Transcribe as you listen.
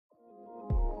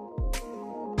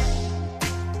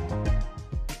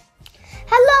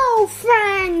Hello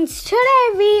friends, today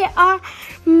we are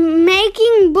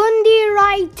making Boondi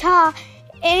Raita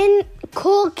in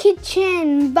Cool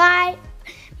Kitchen by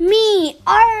me,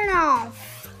 Arnav.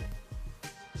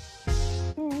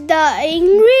 The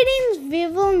ingredients we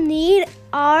will need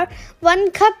are 1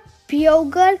 cup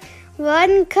yogurt,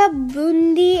 1 cup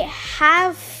bundi,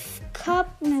 half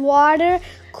cup water,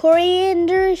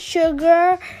 coriander,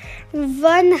 sugar,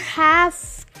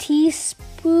 1/2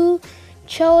 teaspoon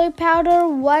chili powder,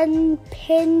 1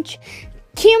 pinch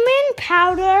cumin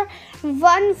powder,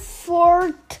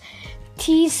 1/4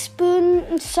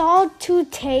 teaspoon salt to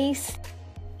taste.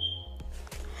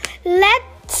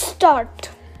 Let's start.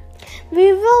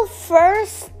 We will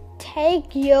first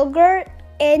take yogurt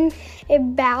in a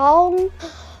bowl.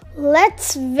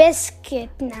 Let's whisk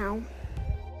it now.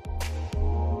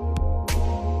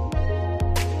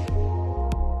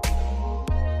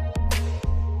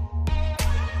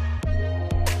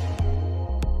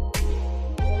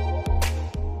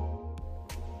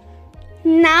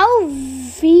 Now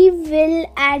we will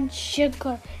add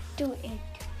sugar to it.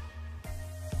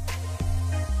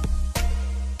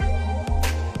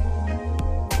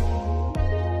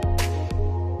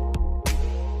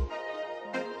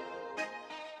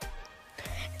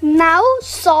 Now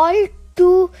salt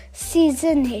to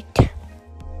season it.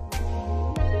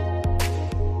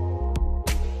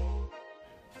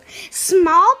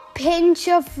 Small pinch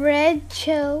of red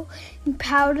chili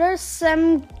powder,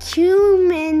 some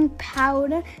cumin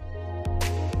powder,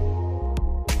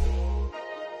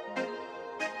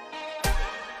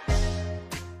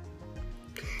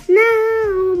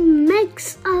 now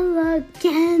mix all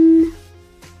again.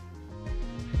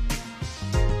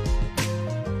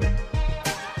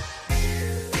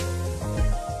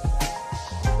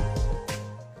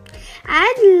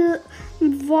 Add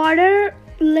water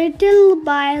little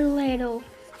by little.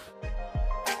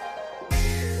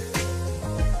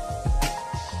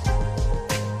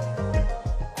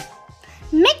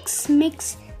 Mix,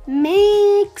 mix,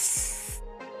 mix.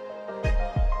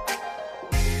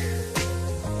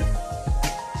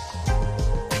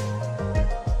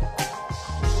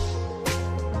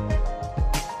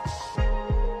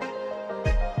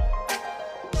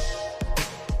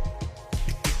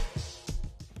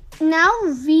 Now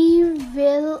we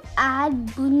will add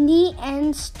bundi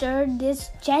and stir this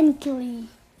gently.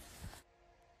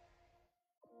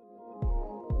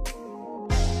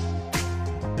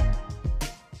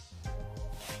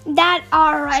 That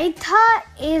our raita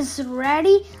is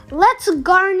ready. Let's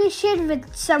garnish it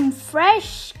with some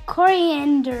fresh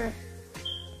coriander.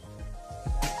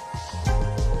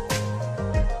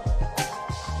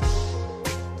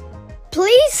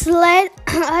 Please let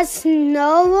us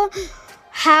know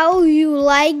how you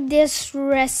like this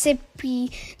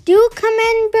recipe. Do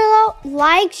comment below,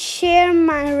 like, share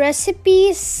my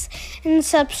recipes, and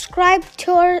subscribe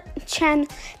to our channel.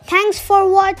 Thanks for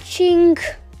watching.